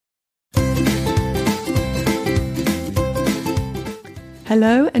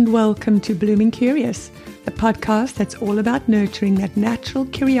Hello and welcome to Blooming Curious, the podcast that's all about nurturing that natural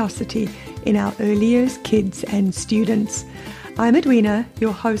curiosity in our early years kids and students. I'm Edwina,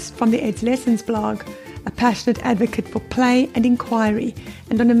 your host from the Ed's Lessons blog, a passionate advocate for play and inquiry,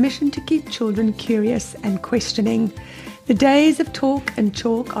 and on a mission to keep children curious and questioning. The days of talk and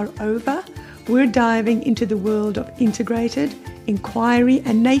chalk are over. We're diving into the world of integrated, inquiry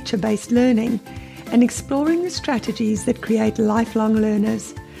and nature-based learning and exploring the strategies that create lifelong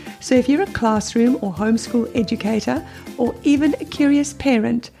learners. So if you're a classroom or homeschool educator or even a curious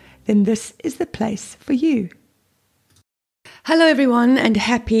parent, then this is the place for you. Hello everyone and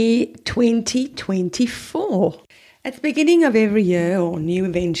happy 2024. At the beginning of every year or new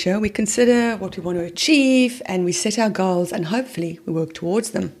venture, we consider what we want to achieve and we set our goals and hopefully we work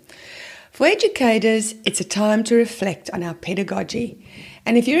towards them. For educators, it's a time to reflect on our pedagogy.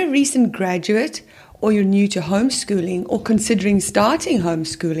 And if you're a recent graduate or you're new to homeschooling or considering starting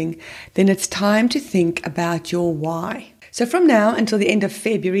homeschooling, then it's time to think about your why. So from now until the end of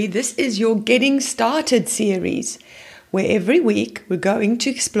February, this is your Getting Started series, where every week we're going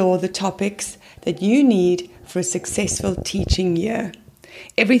to explore the topics that you need for a successful teaching year.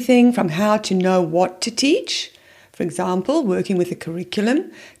 Everything from how to know what to teach, for example, working with a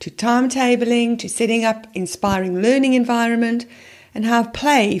curriculum, to timetabling, to setting up inspiring learning environment, and how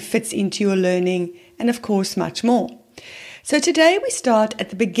play fits into your learning, and of course much more. So today we start at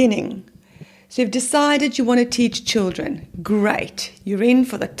the beginning. So you've decided you want to teach children. Great, you're in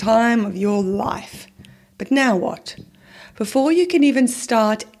for the time of your life. But now what? Before you can even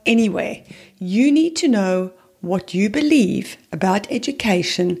start anywhere, you need to know what you believe about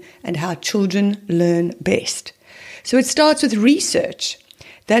education and how children learn best. So it starts with research.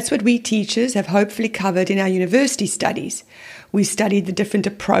 That's what we teachers have hopefully covered in our university studies. We studied the different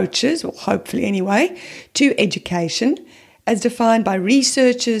approaches, or hopefully anyway, to education as defined by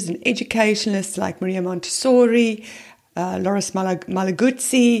researchers and educationalists like Maria Montessori, Loris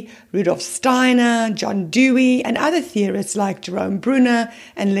Malaguzzi, Rudolf Steiner, John Dewey, and other theorists like Jerome Bruner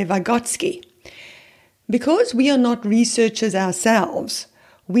and Lev Vygotsky. Because we are not researchers ourselves,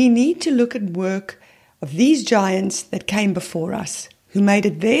 we need to look at work of these giants that came before us, who made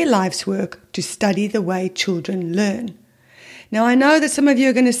it their life's work to study the way children learn. Now, I know that some of you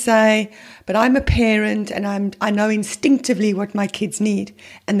are going to say, but I'm a parent and I know instinctively what my kids need,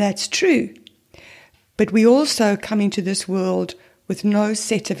 and that's true. But we also come into this world with no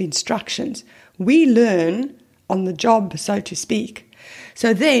set of instructions. We learn on the job, so to speak.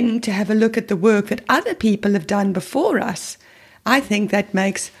 So then to have a look at the work that other people have done before us, I think that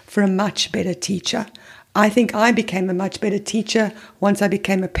makes for a much better teacher. I think I became a much better teacher once I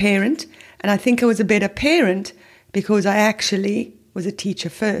became a parent, and I think I was a better parent because I actually was a teacher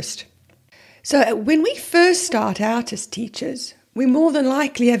first. So when we first start out as teachers, we more than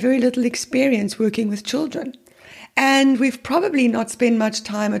likely have very little experience working with children, and we've probably not spent much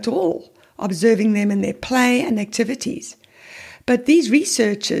time at all observing them in their play and activities. But these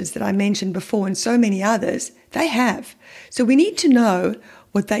researchers that I mentioned before and so many others, they have. So we need to know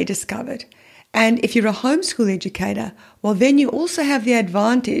what they discovered. And if you're a homeschool educator, well, then you also have the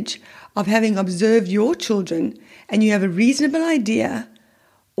advantage of having observed your children and you have a reasonable idea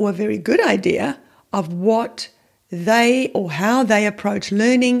or a very good idea of what they or how they approach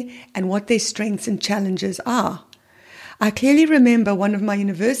learning and what their strengths and challenges are. I clearly remember one of my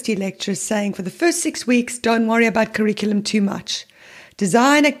university lecturers saying, for the first 6 weeks, don't worry about curriculum too much.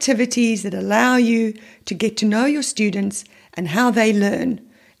 Design activities that allow you to get to know your students and how they learn,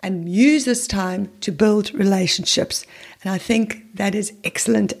 and use this time to build relationships. And I think that is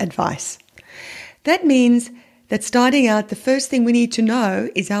excellent advice. That means that starting out, the first thing we need to know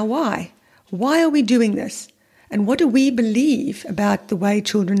is our why. Why are we doing this? And what do we believe about the way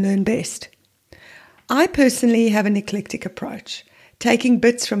children learn best? I personally have an eclectic approach, taking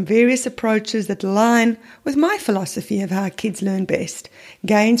bits from various approaches that align with my philosophy of how kids learn best,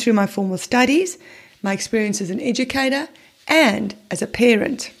 gained through my formal studies, my experience as an educator, and as a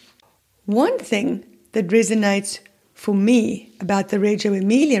parent. One thing that resonates for me about the Reggio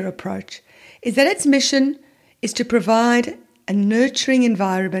Emilia approach is that its mission is to provide a nurturing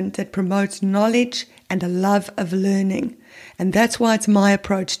environment that promotes knowledge and a love of learning. And that's why it's my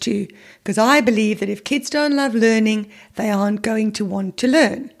approach too, because I believe that if kids don't love learning, they aren't going to want to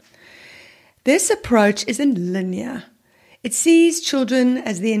learn. This approach isn't linear. It sees children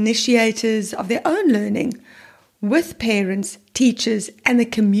as the initiators of their own learning, with parents, teachers, and the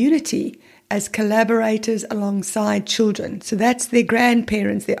community as collaborators alongside children. So that's their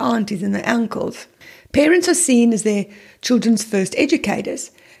grandparents, their aunties, and their uncles. Parents are seen as their children's first educators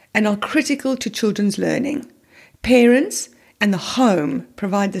and are critical to children's learning. Parents and the home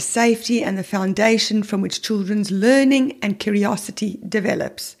provide the safety and the foundation from which children's learning and curiosity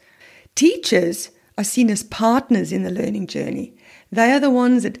develops. Teachers are seen as partners in the learning journey. They are the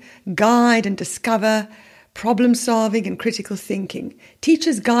ones that guide and discover problem solving and critical thinking.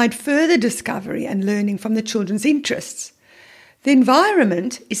 Teachers guide further discovery and learning from the children's interests. The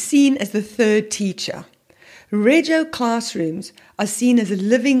environment is seen as the third teacher. Regio classrooms are seen as a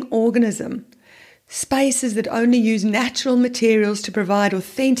living organism, spaces that only use natural materials to provide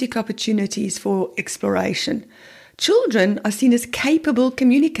authentic opportunities for exploration. Children are seen as capable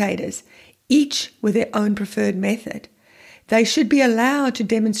communicators, each with their own preferred method. They should be allowed to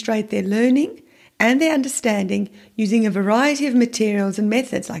demonstrate their learning and their understanding using a variety of materials and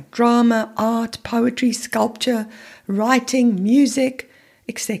methods like drama, art, poetry, sculpture, writing, music,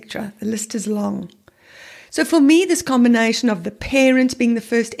 etc. The list is long. So for me, this combination of the parent being the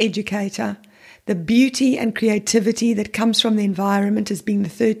first educator, the beauty and creativity that comes from the environment as being the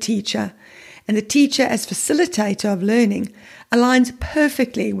third teacher, and the teacher as facilitator of learning aligns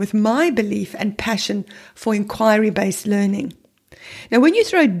perfectly with my belief and passion for inquiry-based learning. Now, when you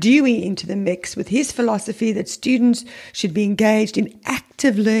throw Dewey into the mix with his philosophy that students should be engaged in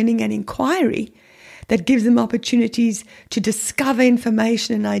active learning and inquiry, that gives them opportunities to discover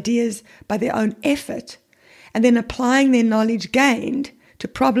information and ideas by their own effort, and then applying their knowledge gained to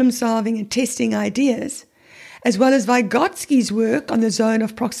problem solving and testing ideas, as well as Vygotsky's work on the zone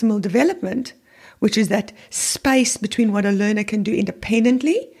of proximal development, which is that space between what a learner can do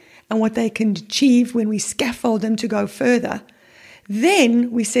independently and what they can achieve when we scaffold them to go further.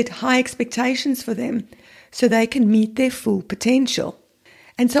 Then we set high expectations for them so they can meet their full potential.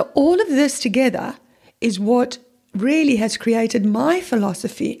 And so all of this together is what really has created my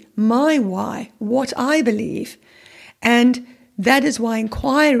philosophy, my why, what I believe. And that is why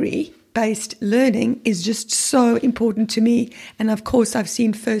inquiry-based learning is just so important to me. And of course, I've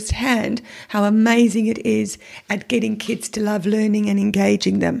seen firsthand how amazing it is at getting kids to love learning and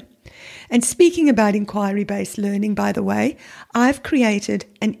engaging them. And speaking about inquiry-based learning, by the way, I've created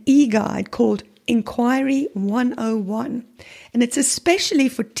an e-guide called Inquiry 101. And it's especially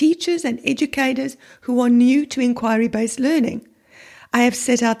for teachers and educators who are new to inquiry-based learning. I have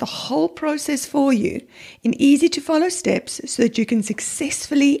set out the whole process for you in easy-to-follow steps so that you can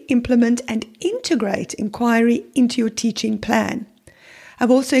successfully implement and integrate inquiry into your teaching plan.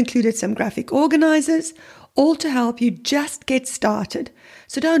 I've also included some graphic organizers, all to help you just get started.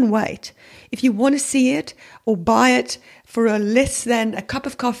 So don't wait. If you want to see it or buy it for a less than a cup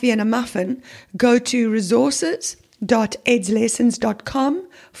of coffee and a muffin, go to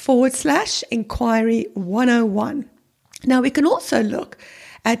resources.edslessons.com/inquiry 101. Now, we can also look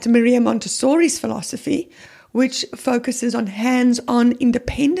at Maria Montessori's philosophy, which focuses on hands-on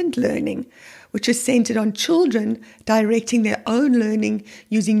independent learning, which is centered on children directing their own learning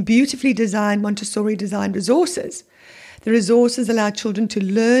using beautifully designed Montessori-designed resources. The resources allow children to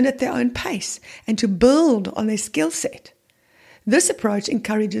learn at their own pace and to build on their skill set. This approach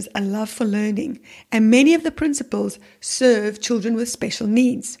encourages a love for learning, and many of the principles serve children with special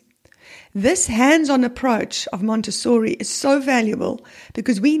needs. This hands-on approach of Montessori is so valuable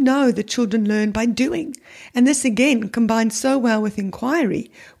because we know that children learn by doing. And this again combines so well with inquiry,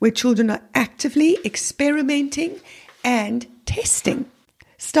 where children are actively experimenting and testing.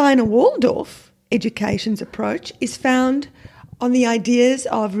 Steiner-Waldorf education's approach is found on the ideas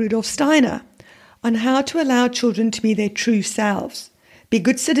of Rudolf Steiner on how to allow children to be their true selves, be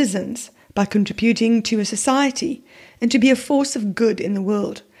good citizens by contributing to a society, and to be a force of good in the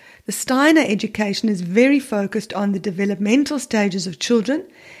world. The Steiner education is very focused on the developmental stages of children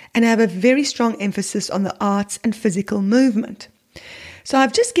and have a very strong emphasis on the arts and physical movement. So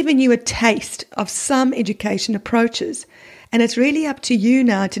I've just given you a taste of some education approaches, and it's really up to you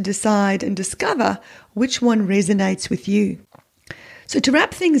now to decide and discover which one resonates with you. So to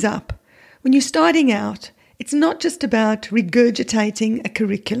wrap things up, when you're starting out, it's not just about regurgitating a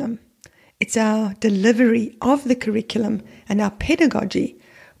curriculum. It's our delivery of the curriculum and our pedagogy,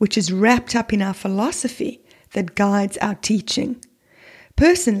 which is wrapped up in our philosophy, that guides our teaching.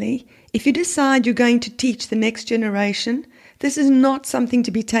 Personally, if you decide you're going to teach the next generation, this is not something to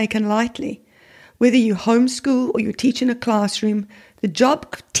be taken lightly. Whether you homeschool or you teach in a classroom, the job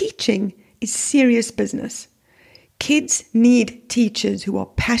of teaching is serious business. Kids need teachers who are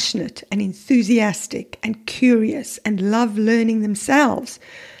passionate and enthusiastic and curious and love learning themselves,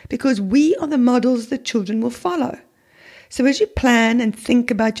 because we are the models that children will follow. So as you plan and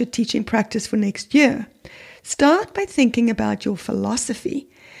think about your teaching practice for next year, start by thinking about your philosophy.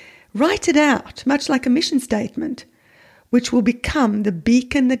 Write it out, much like a mission statement, which will become the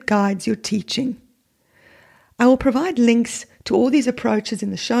beacon that guides your teaching. I will provide links to all these approaches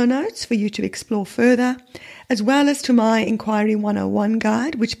in the show notes for you to explore further, as well as to my Inquiry 101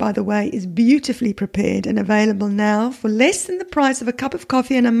 guide, which, by the way, is beautifully prepared and available now for less than the price of a cup of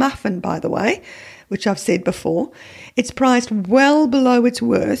coffee and a muffin, by the way, which I've said before. It's priced well below its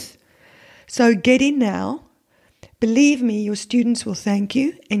worth. So get in now. Believe me, your students will thank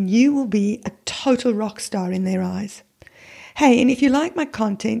you, and you will be a total rock star in their eyes. Hey, and if you like my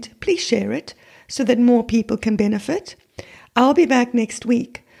content, please share it so that more people can benefit. I'll be back next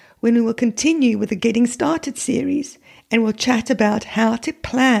week when we will continue with the Getting Started series, and we'll chat about how to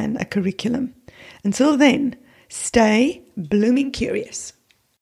plan a curriculum. Until then, stay blooming curious.